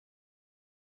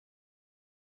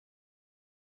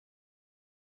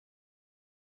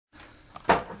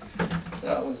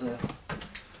that was a...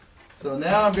 So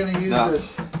now I'm going to use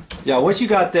this... Yeah, what you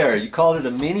got there? You called it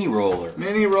a mini roller.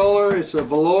 Mini roller. It's a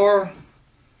velour.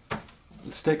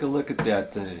 Let's take a look at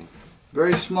that thing.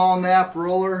 Very small nap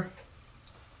roller.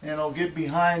 And it'll get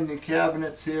behind the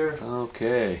cabinets here.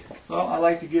 Okay. So I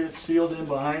like to get it sealed in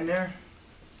behind there.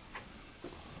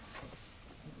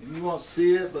 And you won't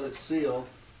see it, but it's sealed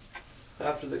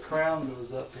after the crown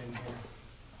goes up in here.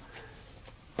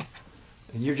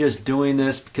 And you're just doing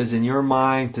this because in your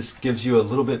mind this gives you a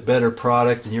little bit better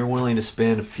product and you're willing to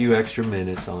spend a few extra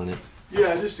minutes on it.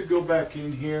 Yeah, just to go back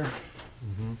in here.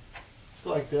 Just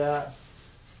like that.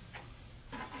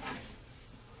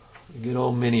 A good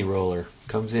old mini roller.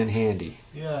 Comes in handy.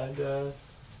 Yeah, it does.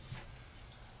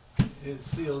 It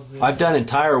seals it. I've done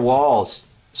entire walls,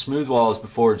 smooth walls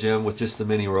before, Jim, with just the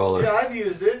mini roller. Yeah, I've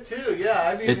used it too.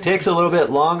 Yeah, it takes a little bit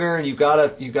longer, and you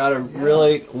gotta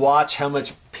really watch how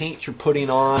much paint you're putting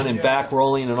on and back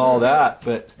rolling and all that.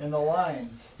 But and the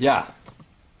lines. Yeah,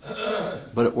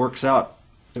 but it works out.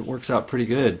 It works out pretty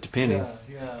good, depending.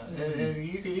 Yeah. And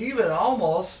you can even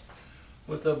almost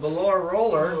with the velour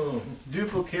roller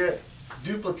duplicate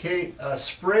a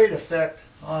sprayed effect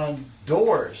on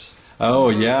doors. Oh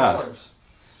yeah. Doors.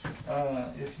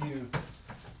 If you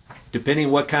depending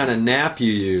what kind of nap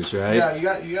you use, right?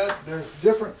 Yeah, you got there's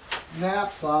different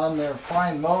naps on them. There are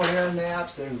fine mohair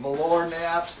naps, there's velour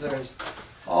naps, there's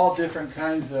all different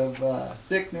kinds of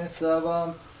thickness of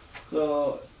them.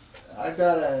 So I've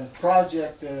got a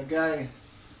project that a guy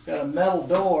got a metal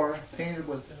door painted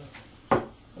with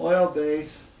oil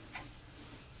base.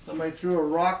 Somebody threw a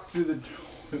rock through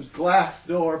the glass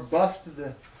door, busted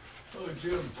the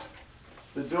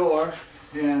door,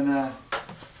 and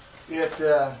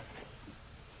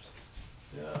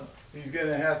he's going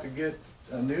to have to get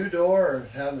a new door or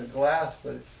have the glass,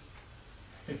 but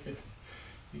it's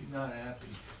he's not happy.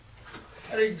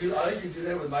 I like to do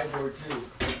that with my door too.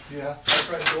 Yeah. My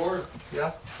front door.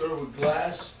 Yeah. Sort of a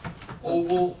glass,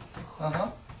 oval.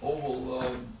 Oval.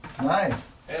 Nice.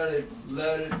 And it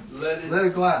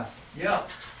leaded glass. Yeah.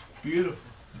 Beautiful.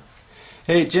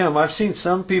 Hey Jim, I've seen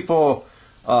some people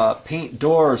paint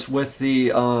doors with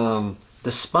the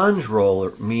sponge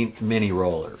roller mini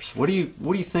rollers. What do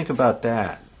you think about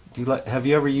that? Have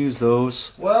you ever used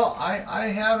those? Well, I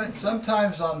haven't.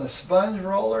 Sometimes on the sponge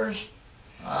rollers,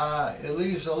 it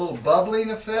leaves a little bubbling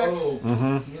effect. Oh.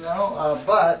 You know,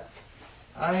 but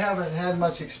I haven't had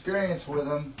much experience with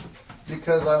them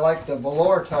because I like the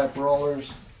velour type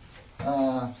rollers.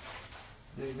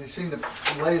 They seem to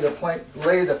lay the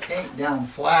paint down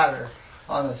flatter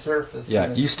on the surface.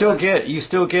 Yeah, you still get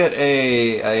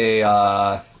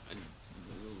a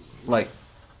like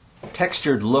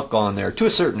textured look on there to a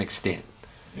certain extent.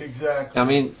 Exactly. I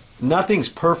mean, nothing's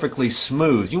perfectly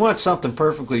smooth. You want something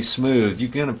perfectly smooth,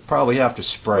 you're gonna probably have to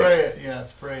spray it. Yeah,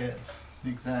 spray it.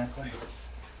 Exactly.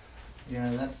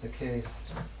 Yeah, that's the case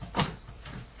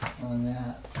on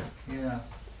that. Yeah.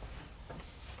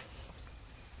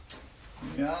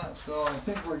 Yeah, so I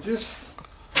think we're just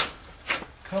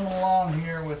coming along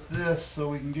here with this so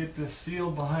we can get this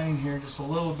sealed behind here just a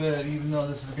little bit, even though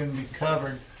this is going to be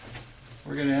covered.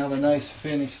 We're going to have a nice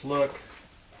finished look.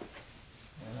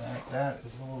 And that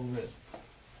is a little bit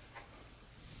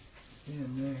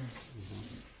in there.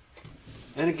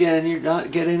 And again, you're not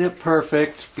getting it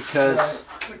perfect because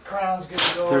the crown's going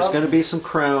to go there's up. going to be some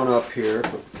crown up here,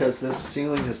 but because this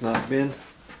ceiling has not been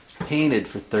painted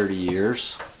for 30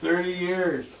 years. 30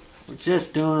 years. We're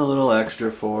just doing a little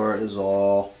extra for it is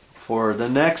all for the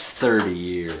next 30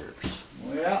 years.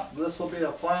 Well, yeah, this will be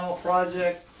a final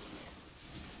project.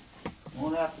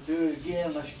 Won't have to do it again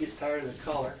unless you get tired of the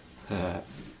color,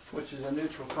 which is a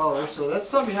neutral color. So that's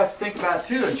something you have to think about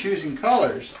too in choosing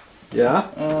colors. Yeah.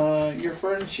 Your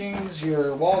furnishings,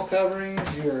 your wall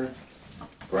coverings, your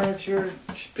furniture,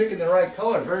 picking the right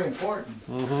color, very important.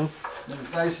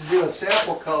 It's nice to do a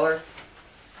sample color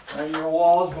on your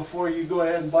walls before you go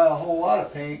ahead and buy a whole lot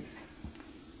of paint.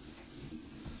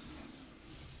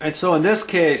 And so in this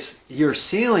case, your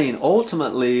ceiling,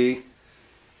 ultimately,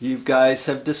 you guys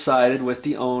have decided with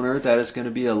the owner that it's going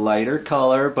to be a lighter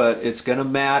color, but it's going to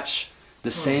match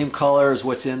the same color as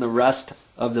what's in the rest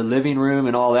of the living room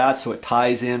and all that, so it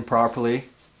ties in properly.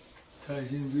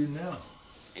 Ties in good now.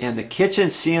 And the kitchen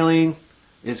ceiling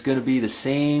is going to be the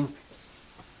same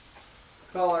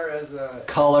color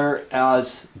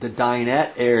as the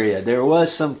dinette area. There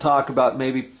was some talk about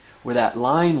maybe where that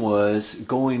line was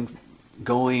going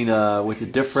with a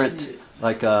different,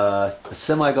 like a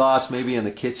semi-gloss maybe in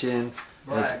the kitchen,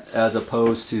 as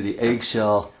opposed to the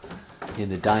eggshell in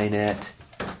the dinette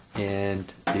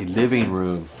and the living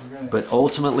room. We're Right. But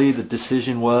ultimately, the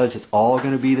decision was it's all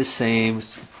going to be the same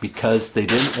because they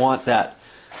didn't want that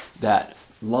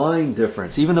line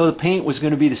difference. Even though the paint was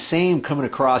going to be the same coming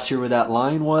across here where that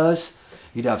line was,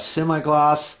 you'd have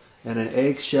semi-gloss and an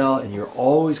eggshell, and you're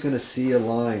always going to see a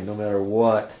line no matter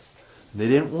what. They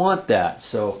didn't want that.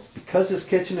 So because this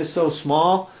kitchen is so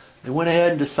small, they went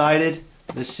ahead and decided,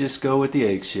 let's just go with the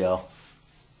eggshell.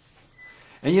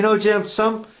 And you know, Jim,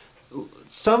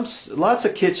 lots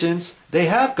of kitchens, they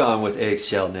have gone with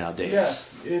eggshell nowadays.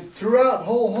 Yeah, throughout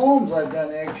whole homes I've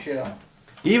done eggshell.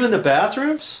 Even the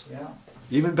bathrooms? Yeah.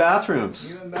 Even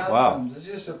bathrooms? Even Wow. bathrooms. It's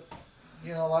just a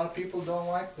lot of people don't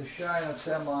like the shine of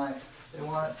semi. They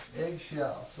want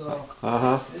eggshell. So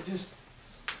it just,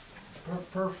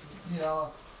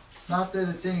 not that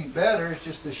it's any better, it's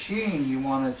just the sheen you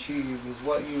want to achieve is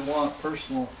what you want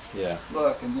personal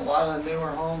look. And a lot of the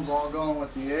newer homes all going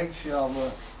with the eggshell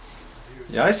look.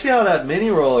 Yeah, I see how that mini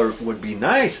roller would be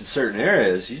nice in certain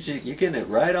areas. You're getting it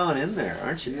right on in there,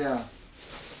 aren't you? Yeah.